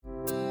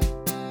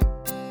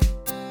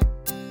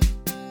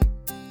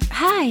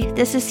Hi,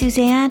 this is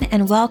Suzanne,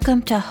 and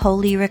welcome to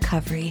Holy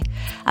Recovery,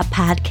 a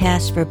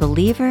podcast for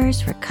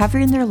believers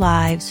recovering their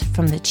lives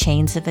from the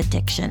chains of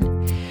addiction.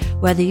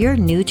 Whether you're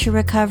new to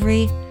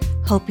recovery,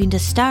 hoping to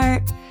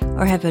start,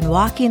 or have been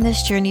walking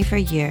this journey for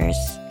years,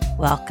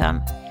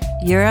 welcome.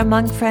 You're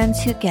among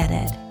friends who get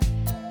it.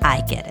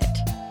 I get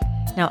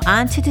it. Now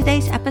on to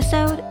today's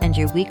episode and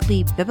your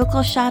weekly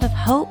biblical shot of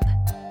hope,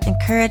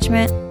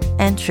 encouragement,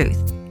 and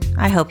truth.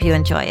 I hope you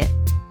enjoy it.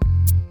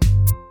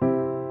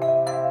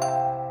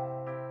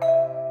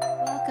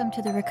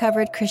 Welcome to the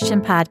Recovered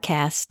Christian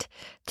Podcast.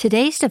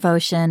 Today's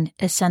devotion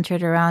is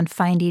centered around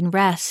finding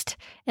rest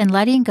and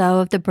letting go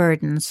of the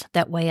burdens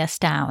that weigh us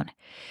down.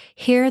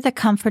 Hear the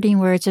comforting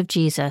words of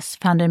Jesus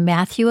found in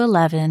Matthew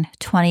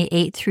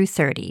 11:28 through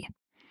 30.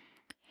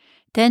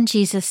 Then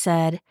Jesus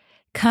said,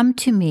 "Come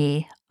to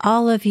me,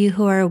 all of you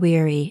who are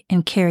weary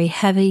and carry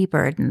heavy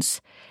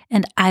burdens,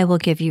 and I will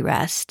give you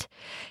rest.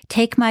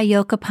 Take my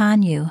yoke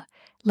upon you.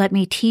 Let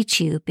me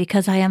teach you,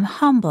 because I am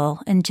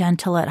humble and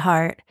gentle at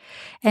heart,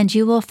 and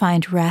you will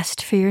find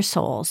rest for your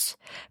souls.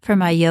 For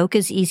my yoke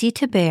is easy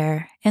to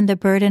bear, and the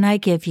burden I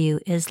give you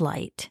is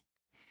light."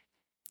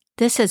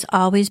 This has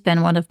always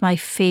been one of my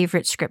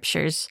favorite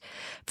scriptures.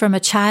 From a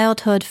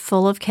childhood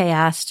full of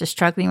chaos to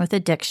struggling with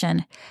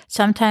addiction,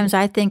 sometimes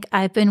I think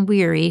I've been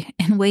weary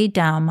and weighed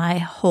down my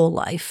whole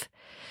life.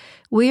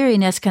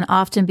 Weariness can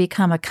often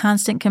become a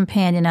constant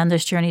companion on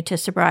this journey to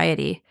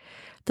sobriety.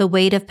 The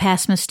weight of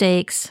past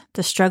mistakes,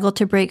 the struggle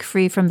to break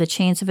free from the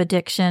chains of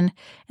addiction,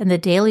 and the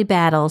daily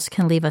battles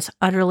can leave us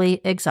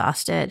utterly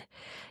exhausted.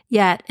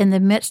 Yet, in the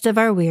midst of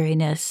our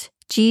weariness,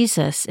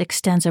 Jesus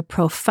extends a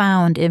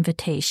profound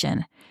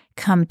invitation.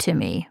 Come to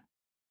me.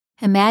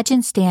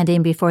 Imagine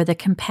standing before the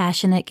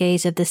compassionate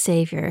gaze of the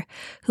Savior,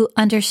 who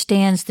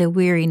understands the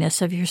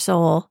weariness of your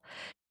soul.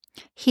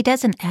 He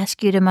doesn't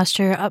ask you to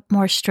muster up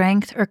more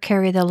strength or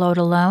carry the load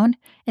alone.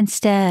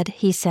 Instead,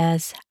 he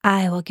says,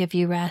 "I will give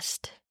you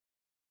rest."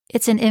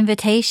 It's an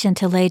invitation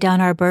to lay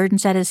down our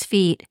burdens at his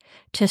feet,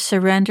 to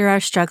surrender our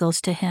struggles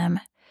to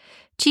him.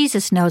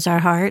 Jesus knows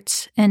our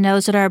hearts and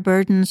knows that our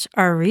burdens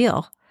are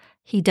real.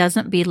 He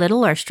doesn't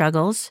belittle our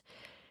struggles.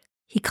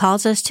 He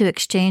calls us to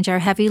exchange our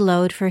heavy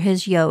load for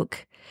his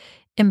yoke.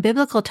 In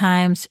biblical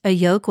times, a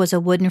yoke was a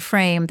wooden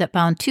frame that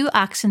bound two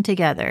oxen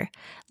together,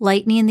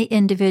 lightening the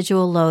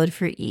individual load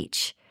for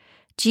each.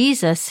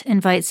 Jesus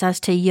invites us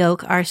to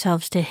yoke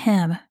ourselves to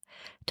him,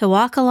 to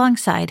walk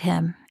alongside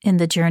him in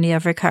the journey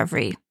of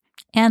recovery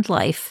and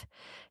life.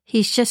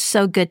 He's just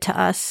so good to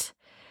us.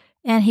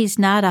 And he's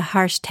not a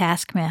harsh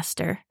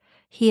taskmaster.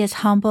 He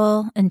is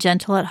humble and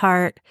gentle at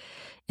heart.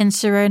 In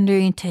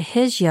surrendering to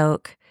his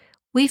yoke,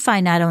 we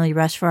find not only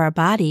rest for our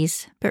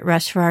bodies, but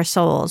rest for our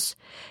souls.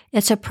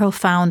 It's a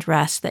profound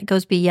rest that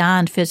goes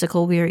beyond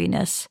physical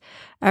weariness,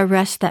 a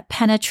rest that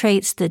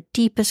penetrates the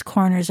deepest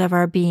corners of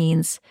our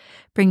beings,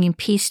 bringing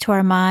peace to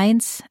our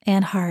minds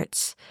and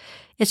hearts.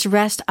 It's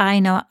rest I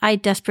know I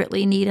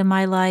desperately need in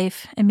my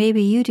life, and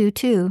maybe you do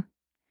too.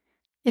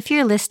 If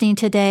you're listening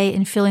today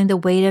and feeling the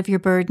weight of your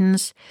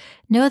burdens,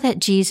 know that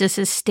Jesus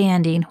is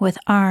standing with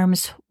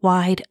arms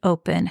wide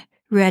open,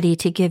 ready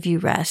to give you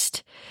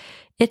rest.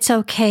 It's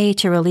okay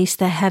to release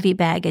the heavy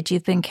baggage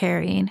you've been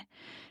carrying.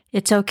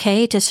 It's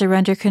okay to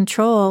surrender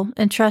control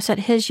and trust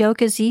that his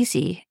yoke is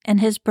easy and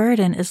his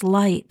burden is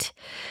light.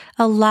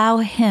 Allow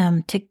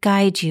him to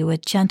guide you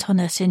with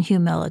gentleness and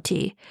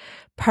humility.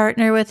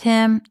 Partner with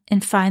him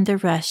and find the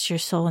rest your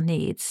soul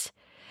needs.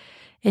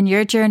 In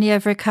your journey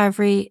of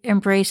recovery,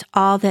 embrace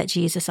all that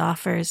Jesus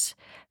offers.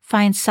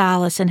 Find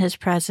solace in his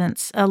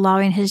presence,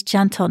 allowing his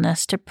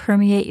gentleness to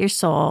permeate your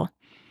soul.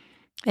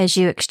 As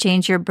you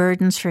exchange your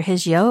burdens for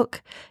his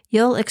yoke,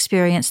 you'll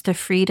experience the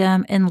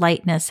freedom and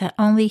lightness that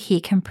only he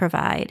can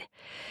provide.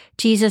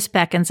 Jesus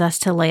beckons us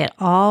to lay it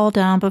all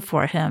down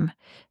before him,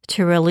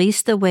 to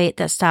release the weight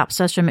that stops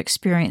us from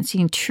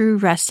experiencing true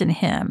rest in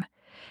him.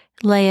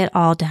 Lay it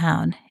all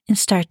down and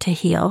start to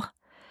heal.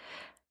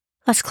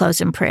 Let's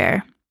close in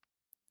prayer.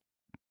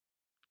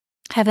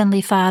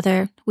 Heavenly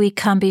Father, we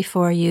come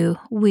before you,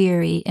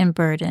 weary and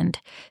burdened,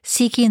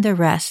 seeking the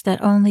rest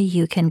that only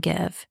you can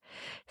give.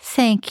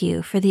 Thank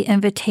you for the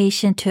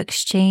invitation to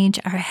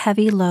exchange our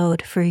heavy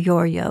load for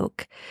your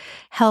yoke.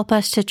 Help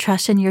us to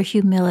trust in your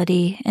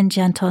humility and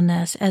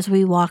gentleness as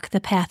we walk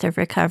the path of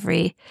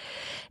recovery.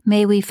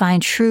 May we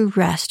find true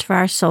rest for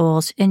our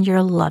souls in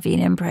your loving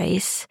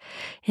embrace.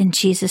 In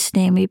Jesus'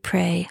 name we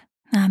pray.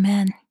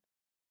 Amen.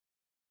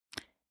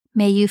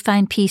 May you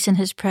find peace in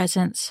his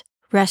presence,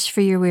 rest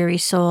for your weary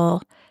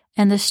soul,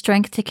 and the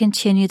strength to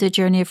continue the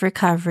journey of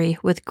recovery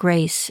with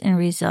grace and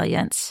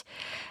resilience.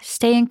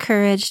 Stay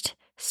encouraged,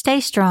 stay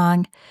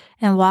strong,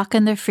 and walk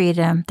in the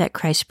freedom that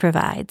Christ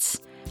provides.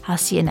 I'll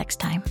see you next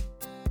time.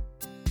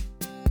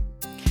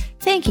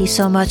 Thank you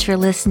so much for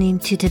listening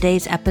to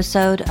today's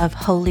episode of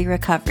Holy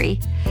Recovery.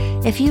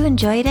 If you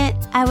enjoyed it,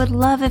 I would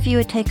love if you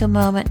would take a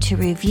moment to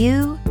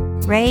review,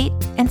 rate,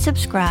 and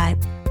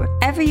subscribe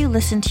wherever you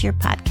listen to your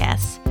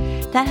podcasts.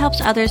 That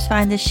helps others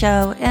find the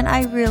show, and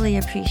I really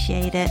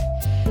appreciate it.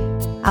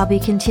 I'll be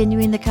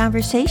continuing the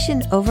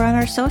conversation over on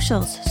our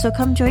socials, so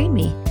come join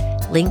me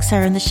Links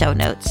are in the show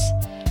notes.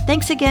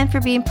 Thanks again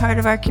for being part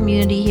of our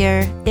community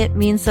here. It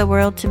means the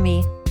world to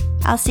me.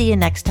 I'll see you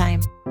next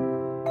time.